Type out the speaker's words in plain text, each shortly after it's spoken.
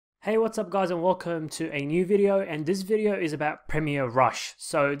Hey, what's up guys, and welcome to a new video, and this video is about Premiere Rush.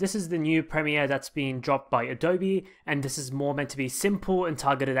 So this is the new Premiere that's been dropped by Adobe, and this is more meant to be simple and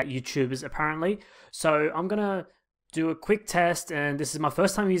targeted at YouTubers apparently. So I'm gonna do a quick test, and this is my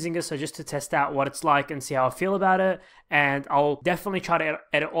first time using it, so just to test out what it's like and see how I feel about it. And I'll definitely try to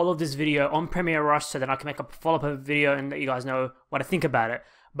edit all of this video on Premiere Rush so that I can make a follow-up video and let you guys know what I think about it.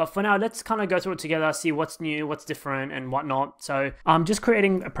 But for now, let's kind of go through it together, see what's new, what's different, and whatnot. So I'm just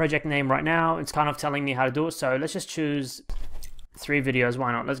creating a project name right now. It's kind of telling me how to do it. So let's just choose 3 videos.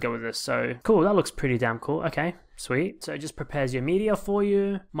 Why not? Let's go with this. So cool. That looks pretty damn cool. Okay, sweet. So it just prepares your media for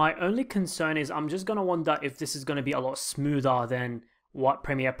you. My only concern is I'm just going to wonder if this is going to be a lot smoother than what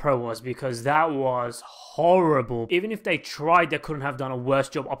Premiere Pro was, because that was horrible. Even if they tried, they couldn't have done a worse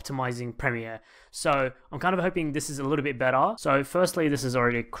job optimizing Premiere. So I'm kind of hoping this is a little bit better. So firstly, this is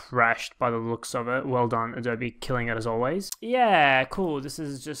already crashed by the looks of it. Well done, Adobe, killing it as always. Yeah, cool. This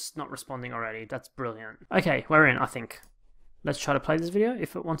is just not responding already. That's brilliant. Okay, we're in, I think. Let's try to play this video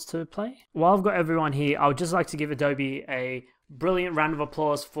if it wants to play. While I've got everyone here, I would just like to give Adobe a brilliant round of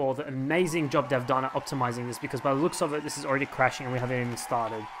applause for the amazing job they've done at optimizing this, because by the looks of it, this is already crashing and we haven't even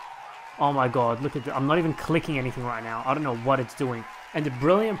started. Oh my god, look at that. I'm not even clicking anything right now. I don't know what it's doing. And the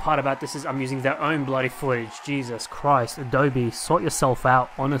brilliant part about this is I'm using their own bloody footage. Jesus Christ, Adobe, sort yourself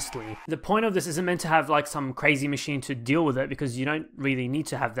out, honestly. The point of this isn't meant to have like some crazy machine to deal with it, because you don't really need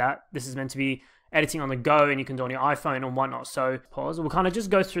to have that. This is meant to be editing on the go, and you can do it on your iPhone and whatnot. So pause. We'll kind of just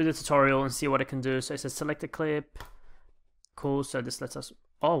go through the tutorial and see what it can do. So it says select a clip. Cool. So this lets us...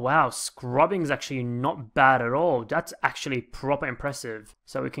 Oh wow, scrubbing is actually not bad at all. That's actually proper impressive.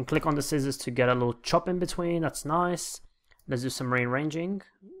 So we can click on the scissors to get a little chop in between. That's nice. Let's do some rearranging.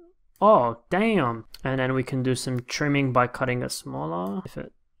 Oh damn. And then we can do some trimming by cutting it smaller if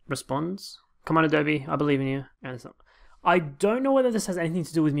it responds. Come on Adobe, I believe in you. And it's not... I don't know whether this has anything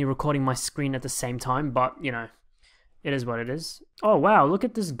to do with me recording my screen at the same time, but you know, it is what it is. Oh wow, look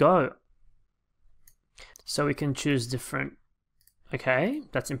at this go. So we can choose different... Okay,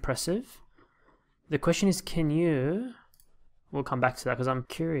 that's impressive. The question is, can you... We'll come back to that because I'm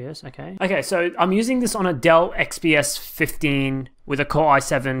curious. Okay, so I'm using this on a Dell XPS 15 with a Core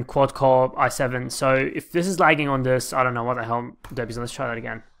i7, quad-core i7. So if this is lagging on this, I don't know what the hell Adobe's on. Let's try that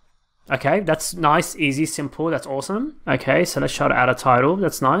again. Okay, that's nice, easy, simple, that's awesome. Okay, so let's try to add a title,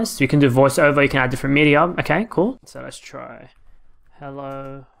 that's nice. You can do voiceover, you can add different media. Okay, cool. So let's try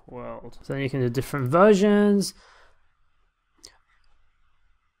Hello World. So then you can do different versions.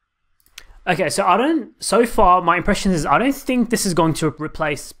 Okay, so far my impression is I don't think this is going to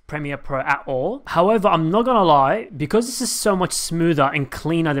replace Premiere Pro at all. However, I'm not gonna lie, because this is so much smoother and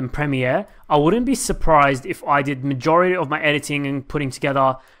cleaner than Premiere, I wouldn't be surprised if I did majority of my editing and putting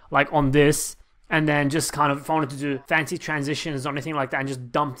together like on this, and then just kind of, if I wanted to do fancy transitions or anything like that, and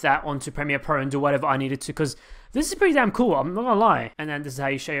just dump that onto Premiere Pro and do whatever I needed to, because this is pretty damn cool, I'm not gonna lie. And then this is how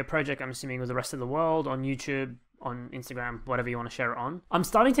you share your project, I'm assuming with the rest of the world, on YouTube, on Instagram, whatever you want to share it on. I'm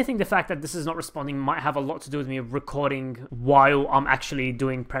starting to think the fact that this is not responding might have a lot to do with me recording while I'm actually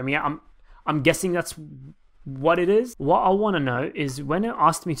doing Premiere. I'm guessing that's what it is. What I want to know is when it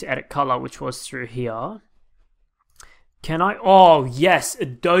asked me to edit color, which was through here, can I... Oh yes,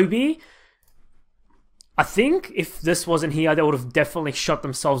 Adobe. I think if this wasn't here, they would have definitely shot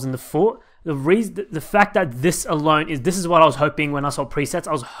themselves in the foot. The fact that this alone is... This is what I was hoping when I saw presets.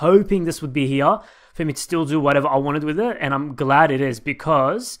 I was hoping this would be here for me to still do whatever I wanted with it, and I'm glad it is,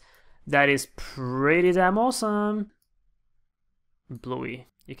 because that is pretty damn awesome. Bluey.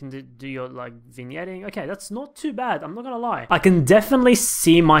 You can do your like vignetting. Okay, that's not too bad, I'm not gonna lie. I can definitely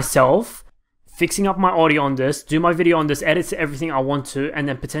see myself fixing up my audio on this, do my video on this, edit everything I want to, and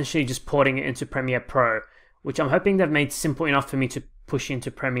then potentially just porting it into Premiere Pro, which I'm hoping they've made simple enough for me to push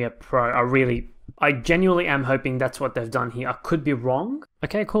into Premiere Pro. I genuinely am hoping that's what they've done here. I could be wrong.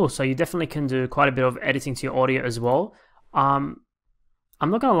 Okay, cool. So you definitely can do quite a bit of editing to your audio as well. I'm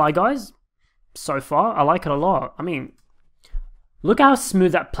not gonna lie, guys. So far, I like it a lot. I mean, look how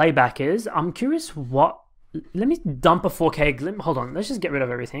smooth that playback is. I'm curious what... Let me dump a 4K... Hold on, let's just get rid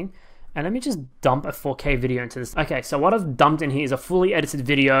of everything. And let me just dump a 4K video into this. Okay, so what I've dumped in here is a fully edited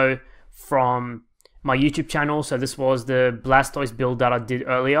video from my YouTube channel. So this was the Blastoise build that I did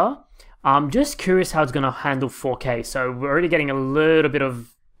earlier. I'm just curious how it's going to handle 4K. So we're already getting a little bit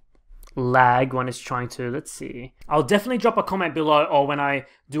of lag when it's trying to... Let's see. I'll definitely drop a comment below, or when I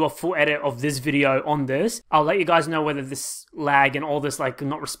do a full edit of this video on this, I'll let you guys know whether this lag and all this like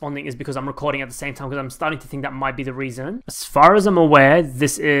not responding is because I'm recording at the same time, because I'm starting to think that might be the reason. As far as I'm aware,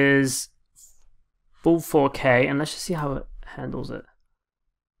 this is full 4K, and let's just see how it handles it.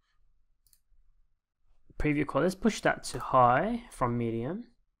 Preview quality. Let's push that to high from medium.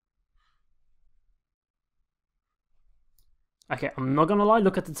 Okay, I'm not gonna lie,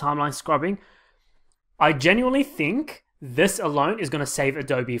 look at the timeline scrubbing. I genuinely think this alone is gonna save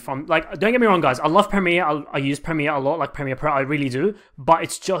Adobe from, like, don't get me wrong guys, I love Premiere, I use Premiere a lot, like Premiere Pro, I really do, but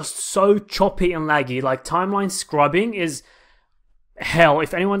it's just so choppy and laggy. Like, timeline scrubbing is hell.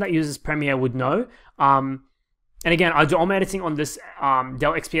 If anyone that uses Premiere would know. And again, I do all my editing on this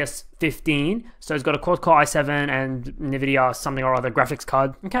Dell XPS 15, so it's got a quad-core i7 and NVIDIA something or other graphics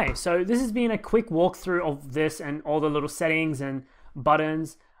card. Okay, so this has been a quick walkthrough of this and all the little settings and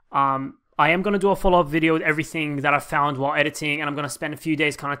buttons. I am going to do a follow-up video with everything that I found while editing, and I'm going to spend a few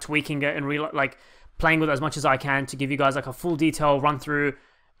days kind of tweaking it and like playing with it as much as I can to give you guys like a full detail run through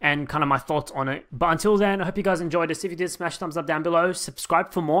and kind of my thoughts on it. But until then, I hope you guys enjoyed this. If you did, smash thumbs up down below,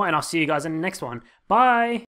 subscribe for more, and I'll see you guys in the next one. Bye!